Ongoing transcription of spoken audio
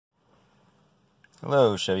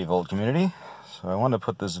Hello Chevy Volt community. So I wanted to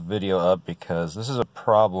put this video up because this is a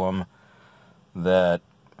problem that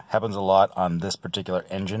happens a lot on this particular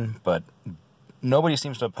engine, but nobody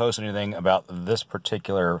seems to post anything about this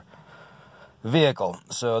particular vehicle.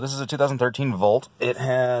 So this is a 2013 Volt. It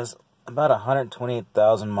has about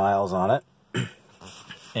 128,000 miles on it.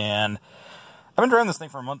 And I've been driving this thing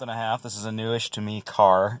for a month and a half. This is a newish to me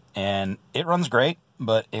car, and it runs great,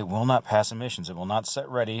 but it will not pass emissions. It will not set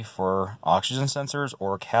ready for oxygen sensors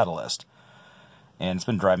or catalyst. And it's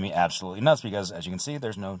been driving me absolutely nuts because, as you can see,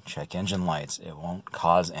 there's no check engine lights. It won't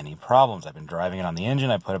cause any problems. I've been driving it on the engine.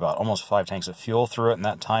 I put about almost 5 tanks of fuel through it in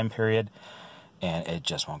that time period, and it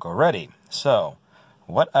just won't go ready. So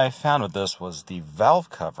what I found with this was the valve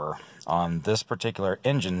cover on this particular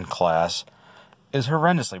engine class is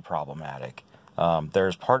horrendously problematic.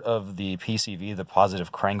 There's part of the PCV, the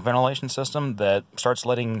positive crank ventilation system, that starts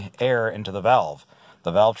letting air into the valve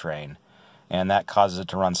train, and that causes it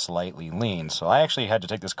to run slightly lean. So I actually had to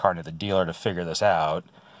take this car to the dealer to figure this out,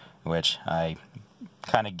 which I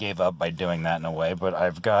kind of gave up by doing that in a way, but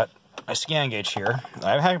I've got a scan gauge here.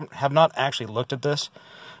 I have not actually looked at this,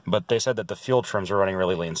 but they said that the fuel trims are running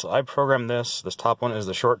really lean. So I programmed this. This top one is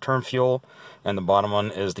the short-term fuel, and the bottom one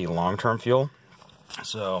is the long-term fuel.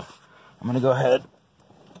 So I'm going to go ahead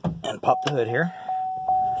and pop the hood here.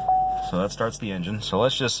 So that starts the engine. So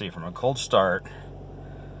let's just see, from a cold start,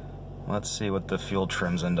 let's see what the fuel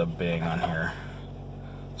trims end up being on here.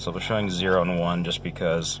 So we're showing 0 and 1 just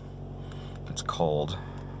because it's cold.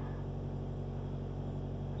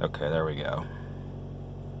 Okay, there we go.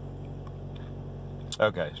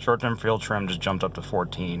 Okay, short-term fuel trim just jumped up to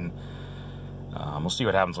 14. We'll see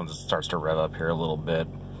what happens once it starts to rev up here a little bit.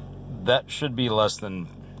 That should be less than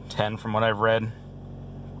 10 from what I've read.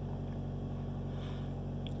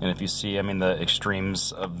 And if you see, I mean, the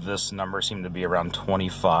extremes of this number seem to be around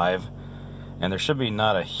 25. And there should be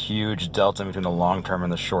not a huge delta between the long term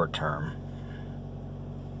and the short term.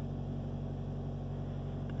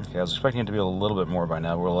 Okay, I was expecting it to be a little bit more by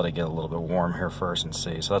now. We'll let it get a little bit warm here first and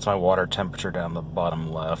see. So that's my water temperature down the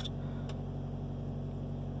bottom left.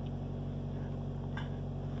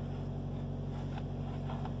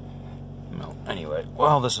 Anyway,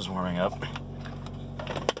 while this is warming up, I'm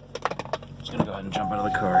just gonna go ahead and jump out of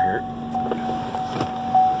the car here.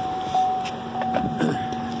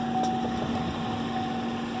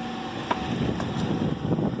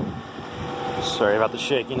 Sorry about the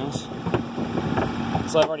shakiness.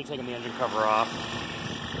 So I've already taken the engine cover off.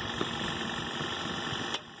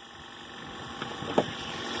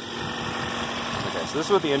 Okay, so this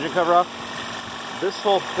is with the engine cover off. This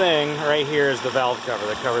whole thing right here is the valve cover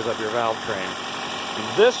that covers up your valve train.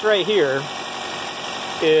 This right here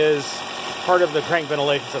is part of the crank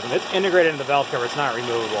ventilation system. It's integrated into the valve cover, it's not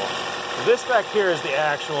removable. This back here is the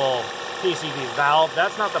actual PCV valve.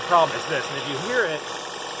 That's not the problem, it's this. And if you hear it,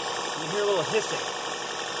 you hear a little hissing.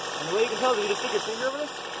 And the way you can tell is if you just stick your finger over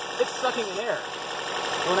this, it's sucking in air.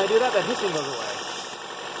 And when I do that, that hissing goes away.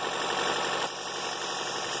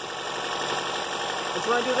 And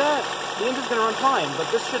so when I do that, the engine's going to run fine, but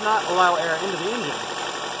this should not allow air into the engine.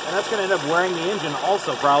 And that's going to end up wearing the engine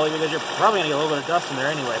also, probably, because you're probably going to get a little bit of dust in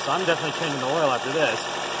there anyway. So I'm definitely changing the oil after this.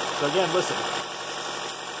 So again, listen.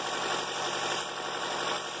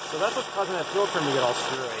 So that's what's causing that fuel trim to get all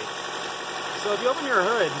screwy. So if you open your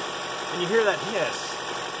hood and you hear that hiss,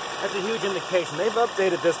 that's a huge indication. They've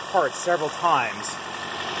updated this part several times.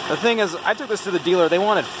 The thing is, I took this to the dealer. They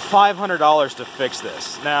wanted $500 to fix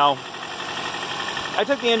this. Now, I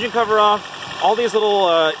took the engine cover off. All these little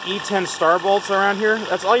E10 star bolts around here,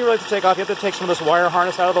 that's all you really have to take off. You have to take some of this wire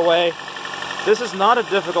harness out of the way. This is not a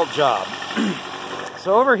difficult job.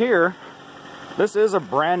 So over here, this is a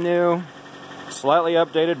brand new, slightly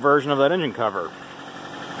updated version of that engine cover.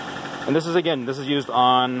 And this is, again, this is used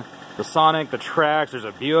on the Sonic, the Trax. There's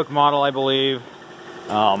a Buick model, I believe.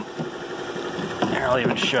 I'll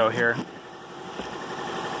even show here.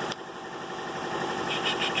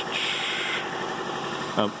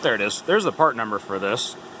 Oh, there it is. There's the part number for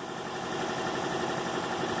this.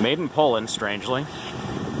 Made in Poland, strangely.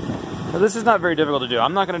 Now, this is not very difficult to do.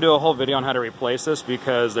 I'm not going to do a whole video on how to replace this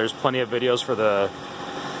because there's plenty of videos for the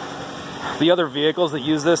other vehicles that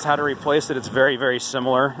use this, how to replace it. It's very, very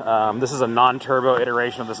similar. This is a non-turbo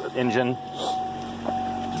iteration of this engine.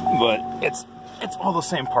 But it's all the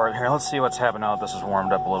same part here. Let's see what's happening now that this is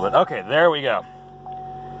warmed up a little bit. Okay, there we go.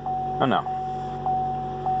 Oh no.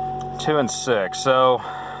 2 and 6, so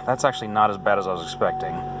that's actually not as bad as I was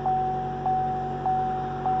expecting.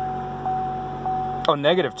 Oh,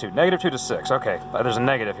 -2. -2 to 6. Okay, there's a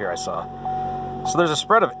negative here I saw. So there's a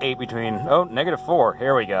spread of 8 between... Oh, -4.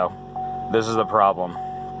 Here we go. This is the problem.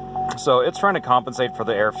 So it's trying to compensate for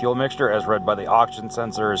the air-fuel mixture as read by the oxygen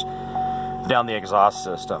sensors down the exhaust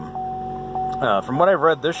system. From what I've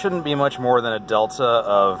read, this shouldn't be much more than a delta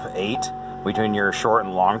of 8 between your short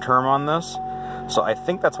and long term on this. So I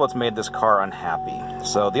think that's what's made this car unhappy.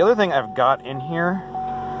 So the other thing I've got in here,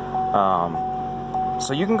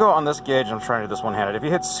 so you can go on this gauge, I'm trying to do this one-handed, if you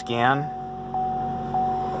hit scan,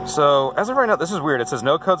 so as of right now, this is weird, it says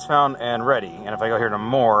no codes found and ready, and if I go here to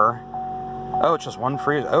more, oh, it's just one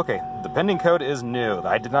free, okay, the pending code is new,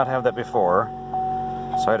 I did not have that before,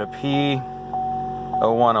 so I had a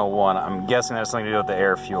P0101, I'm guessing that's something to do with the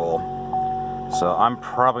air fuel, so I'm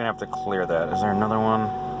probably going to have to clear that. Is there another one?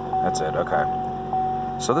 That's it, okay.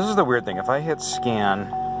 So this is the weird thing, if I hit scan,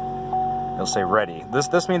 it'll say ready.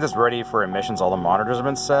 This means it's ready for emissions, all the monitors have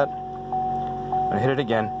been set. I hit it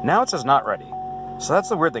again, now it says not ready. So that's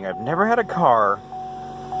the weird thing, I've never had a car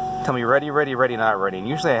tell me ready, ready, ready, not ready, and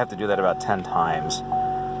usually I have to do that about 10 times.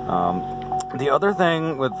 The other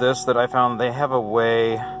thing with this that I found, they have a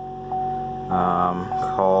way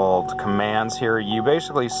called commands here. You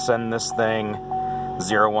basically send this thing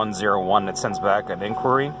 0101, it sends back an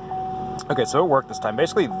inquiry. Okay, so it worked this time.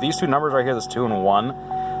 Basically, these two numbers right here, this 2 and 1,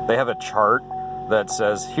 they have a chart that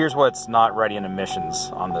says, here's what's not ready in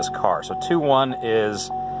emissions on this car. So 2-1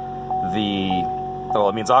 is well,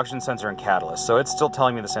 it means oxygen sensor and catalyst. So it's still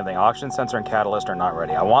telling me the same thing. Oxygen sensor and catalyst are not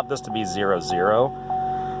ready. I want this to be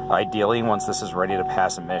 00, ideally, once this is ready to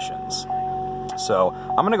pass emissions. So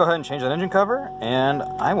I'm going to go ahead and change that engine cover, and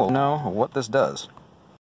I will know what this does.